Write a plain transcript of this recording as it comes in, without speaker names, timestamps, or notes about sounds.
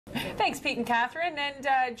Thanks, Pete and Catherine.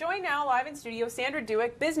 And join now live in studio, Sandra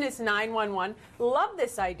Dueck, Business 911. Love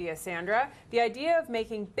this idea, Sandra. The idea of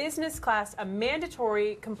making business class a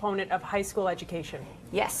mandatory component of high school education.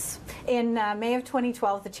 Yes. In May of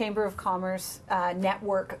 2012, the Chamber of Commerce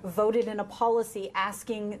network voted in a policy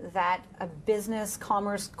asking that a business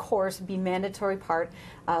commerce course be mandatory part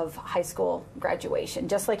of high school graduation.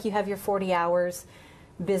 Just like you have your 40 hours,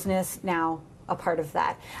 business now a part of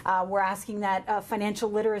that. We're asking that financial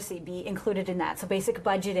literacy be included in that. So basic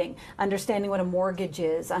budgeting, understanding what a mortgage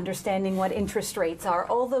is, understanding what interest rates are,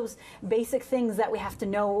 all those basic things that we have to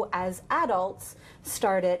know as adults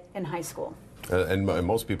start it in high school. And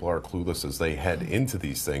most people are clueless as they head into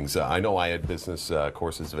these things. I know I had business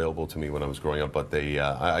courses available to me when I was growing up, but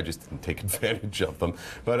I just didn't take advantage of them.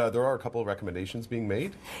 But there are a couple of recommendations being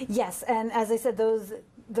made? Yes, and as I said,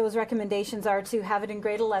 those recommendations are to have it in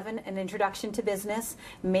grade 11, an introduction to business,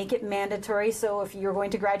 make it mandatory. So if you're going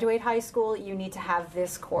to graduate high school, you need to have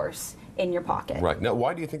this course in your pocket. Right. Now,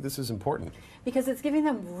 why do you think this is important? Because it's giving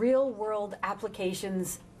them real-world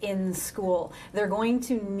applications in school. They're going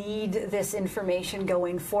to need this information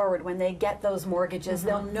going forward. When they get those mortgages,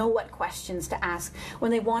 they'll know what questions to ask. When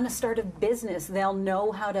they want to start a business, they'll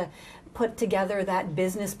know how to put together that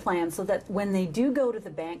business plan so that when they do go to the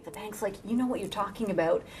bank's like, you know what you're talking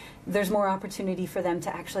about. There's more opportunity for them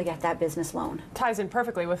to actually get that business loan. Ties in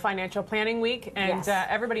perfectly with Financial Planning Week, and Yes.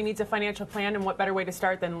 Everybody needs a financial plan, and what better way to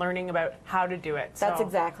start than learning about how to do it. That's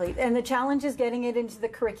exactly. And the challenge is getting it into the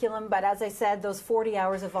curriculum, but as I said, those 40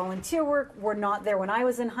 hours of volunteer work were not there when I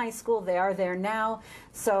was in high school. They are there now,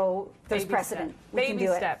 so there's precedent. We can do it.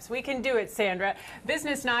 Baby steps. We can do it, Sandra.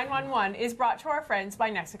 Business 911 is brought to our friends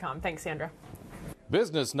by Nexicom. Thanks, Sandra.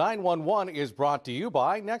 Business 911 is brought to you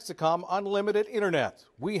by Nexicom Unlimited Internet.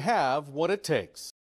 We have what it takes.